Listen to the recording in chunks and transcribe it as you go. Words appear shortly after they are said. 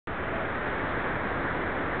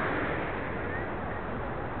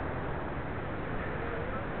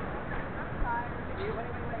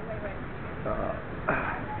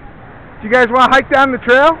Do you guys want to hike down the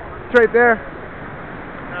trail? It's right there. No,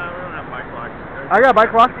 we don't have bike locks. I got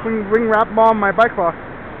bike locks. We can wrap them on my bike lock.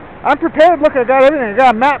 I'm prepared. Look, I got everything. I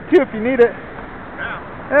got a map too if you need it. Map?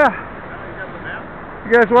 Yeah. You got the map?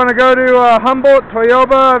 You guys want to go to Humboldt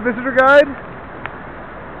Toyoba Visitor Guide? They're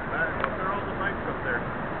all the bikes up there.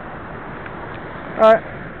 Alright.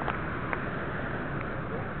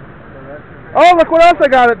 Oh, look what else I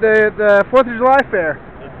got at the 4th of July fair.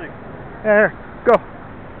 Yeah, here. Go.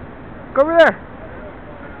 Go over there.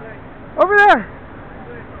 Over there.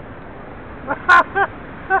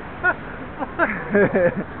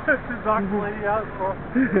 To knock the lady out for.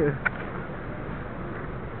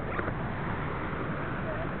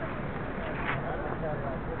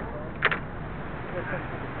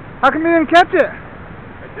 How come you didn't catch it?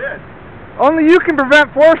 I did. Only you can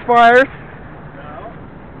prevent forest fires. No.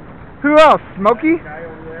 Who else? Smokey? Guy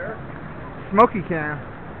over there. Smokey can.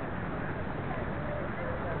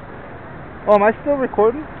 Oh, am I still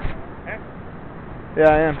recording? Yeah,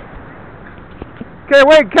 I am. Okay,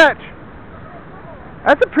 wait, catch.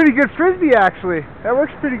 That's a pretty good frisbee, actually. That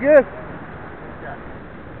works pretty good.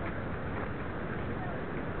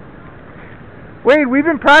 Wade, we've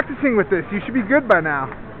been practicing with this. You should be good by now.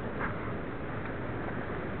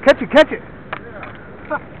 Catch it, catch it.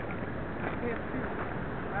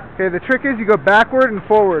 Okay, the trick is you go backward and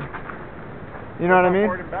forward. You know what I mean?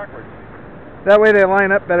 Forward and backwards. That way they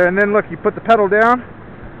line up better. And then look, you put the pedal down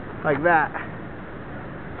like that.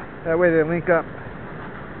 That way they link up.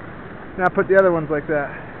 Now put the other ones like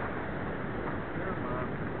that.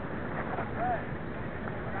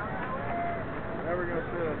 Now we're going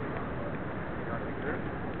to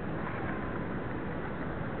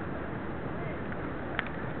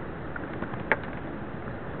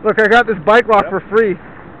Look, I got this bike lock for free.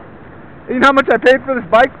 You know how much I paid for this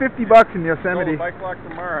bike? $50 in Yosemite. the bike lock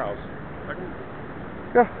from our house.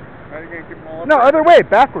 Go. How are you going to keep them all up? No, other way,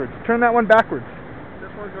 backwards. Turn that one backwards.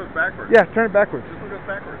 This one goes backwards. Yeah, turn it backwards. This one goes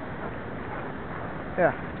backwards.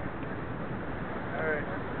 Yeah. Alright.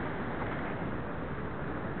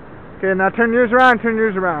 Okay, now turn yours around, turn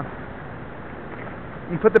yours around.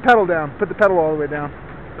 And put the pedal down. Put the pedal all the way down.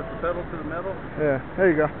 Put the pedal to the metal. Yeah, there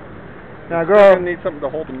you go. Now go. You're going to need something to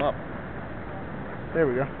hold them up. There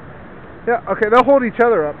we go. Yeah, okay, they'll hold each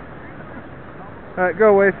other up. Alright,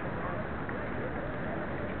 go, Wade.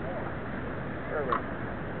 Perfect.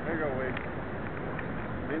 There you go, Wade.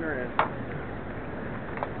 Lean her in.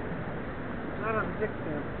 Not on the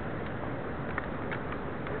kickstand.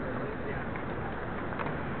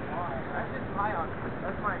 That's just high on.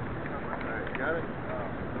 That's my number. Alright, you got it? Oh,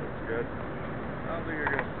 that's good. I don't think you're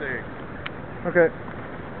going to stay. Okay.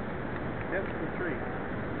 Get to the tree.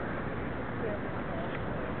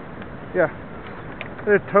 Yeah.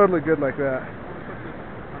 They're totally good like that. Put this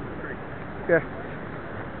on the tree. Okay.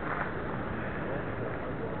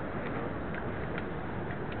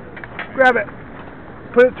 Grab it.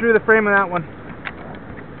 Put it through the frame of that one.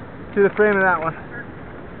 Through the frame of that one.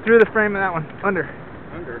 Through the frame of that one. Under.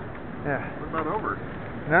 Under? Yeah. What about over?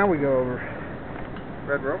 Now we go over.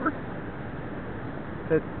 Red Rover?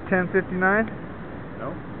 That's 1059.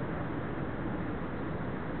 No.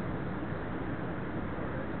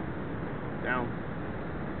 Down.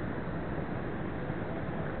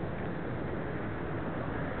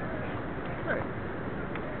 Hey.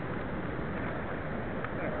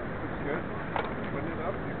 Yeah, looks good. Put it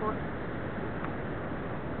up before.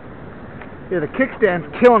 Yeah, the kickstand's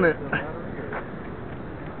killing it.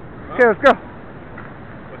 Okay, let's go.